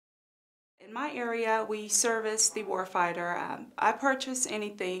In my area, we service the warfighter. I purchase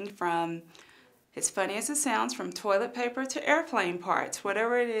anything from, as funny as it sounds, from toilet paper to airplane parts,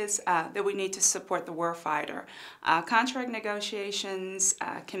 whatever it is that we need to support the warfighter. Contract negotiations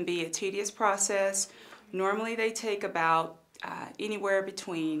can be a tedious process. Normally they take about anywhere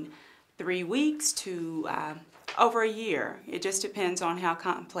between 3 weeks to over a year. It just depends on how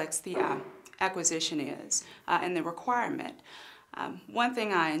complex the acquisition is and the requirement. One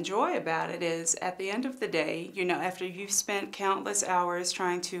thing I enjoy about it is at the end of the day, after you've spent countless hours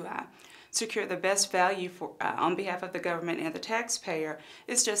trying to secure the best value for on behalf of the government and the taxpayer,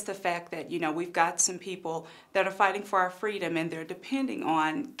 it's just the fact that, we've got some people that are fighting for our freedom and they're depending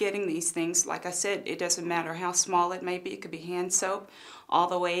on getting these things. Like I said, it doesn't matter how small it may be. It could be hand soap all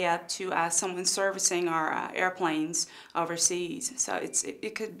the way up to someone servicing our airplanes overseas. So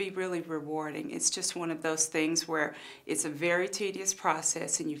it could be really rewarding. It's just one of those things where it's a very tedious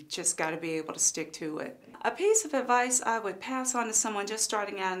process and you've just got to be able to stick to it. A piece of advice I would pass on to someone just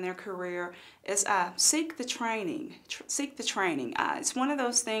starting out in their career is seek the training. Seek the training. It's one of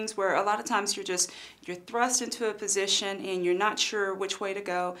those things where a lot of times you're thrust into a position and you're not sure which way to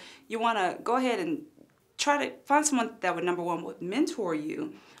go. You want to go ahead and try to find someone that would, number one, would mentor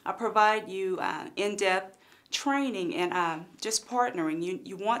you, provide you in-depth training and just partnering.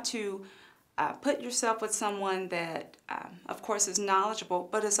 You want to put yourself with someone that, of course, is knowledgeable,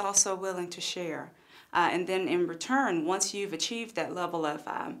 but is also willing to share. And then in return, once you've achieved that level of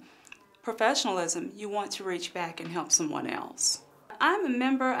professionalism, you want to reach back and help someone else. I'm a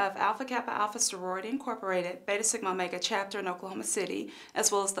member of Alpha Kappa Alpha Sorority Incorporated, Beta Sigma Omega chapter in Oklahoma City,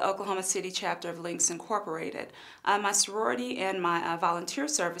 as well as the Oklahoma City chapter of Links Incorporated. My sorority and my volunteer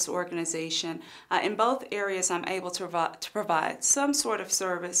service organization, in both areas I'm able to provide some sort of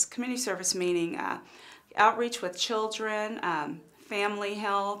service, community service meaning outreach with children, family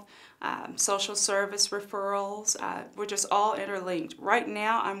health, social service referrals. We're just all interlinked. Right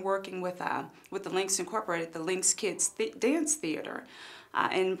now I'm working with the Links Incorporated, the Links Kids Dance Theater.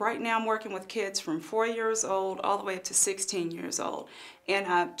 And right now I'm working with kids from 4 years old all the way up to 16 years old.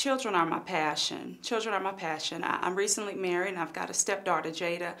 And children are my passion. Children are my passion. I'm recently married and I've got a stepdaughter,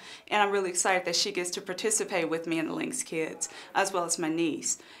 Jada, and I'm really excited that she gets to participate with me in the Links Kids, as well as my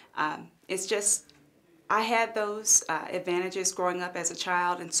niece. It's just, I had those advantages growing up as a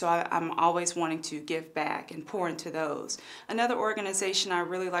child, and so I'm always wanting to give back and pour into those. Another organization I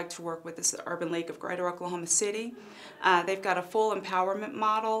really like to work with is the Urban League of Greater Oklahoma City. They've got a full empowerment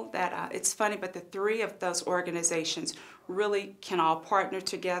model that, it's funny, but the three of those organizations really can all partner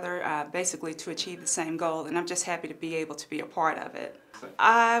together basically to achieve the same goal, and I'm just happy to be able to be a part of it.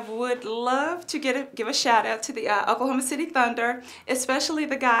 I would love to give a shout out to the Oklahoma City Thunder, especially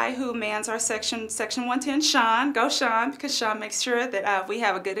the guy who mans our section 110, Sean. Go Sean, because Sean makes sure that we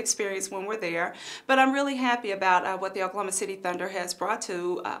have a good experience when we're there. But I'm really happy about what the Oklahoma City Thunder has brought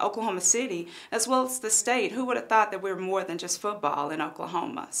to Oklahoma City, as well as the state. Who would have thought that we're more than just football in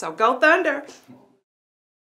Oklahoma? So go Thunder!